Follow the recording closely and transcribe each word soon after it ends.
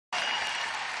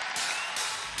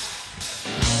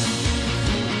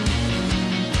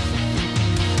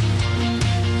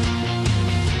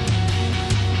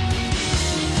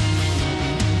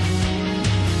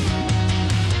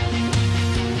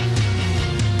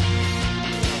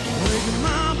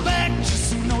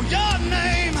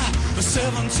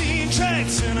17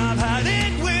 tracks and I've had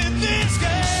it with this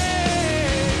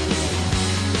game.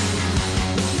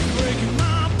 Breaking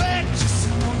my back just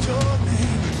to know your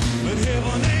name. But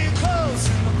heaven ain't close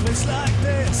in a place like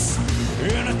this.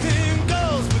 Anything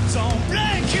goes, but don't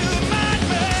break your mind,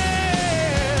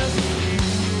 man.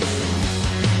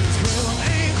 Heaven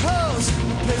ain't close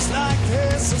in a place like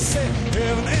this. I say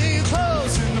heaven ain't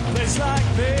close in a place like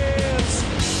this.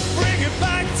 Bring it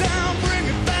back down, bring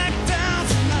it back down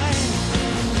tonight.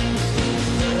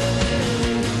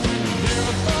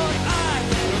 Never thought I'd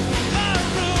my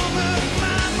room in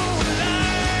my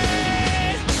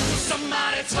moonlight.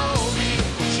 Somebody told me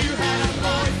you had a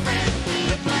boyfriend,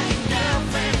 looked like a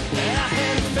girlfriend, and I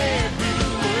had a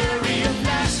February of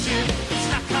last year. It's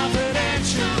not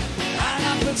confidential, I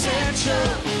got potential.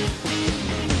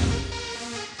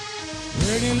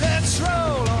 Ready, let's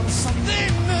roll on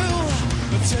something new.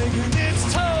 But taking its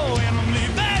toll, and I'm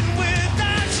leaving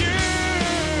without you.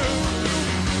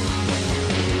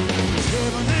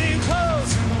 Heaven ain't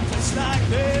close in a place like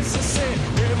this. I say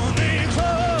heaven ain't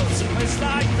close in a place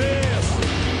like this.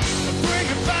 Bring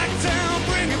it back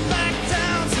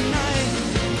down tonight.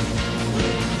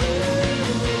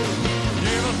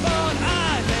 Never thought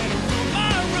I'd let it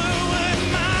ruin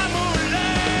my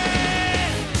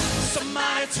moonlight.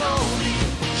 Somebody told me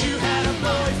you had a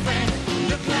boyfriend,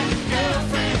 looked like a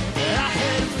girlfriend, and I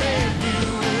had a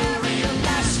February of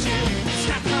last year. It's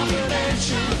not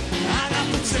confidential, I got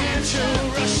potential.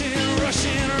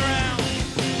 Rushing around.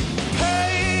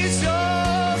 Pace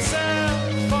yourself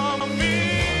for me.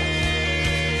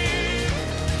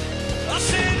 I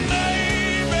said,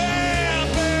 baby,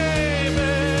 please.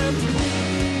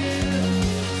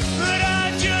 But I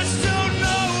just don't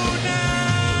know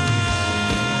now.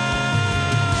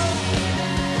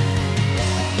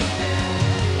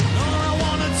 All I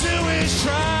wanna do is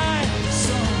try.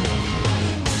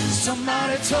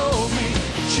 Somebody told me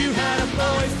you had a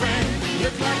boyfriend.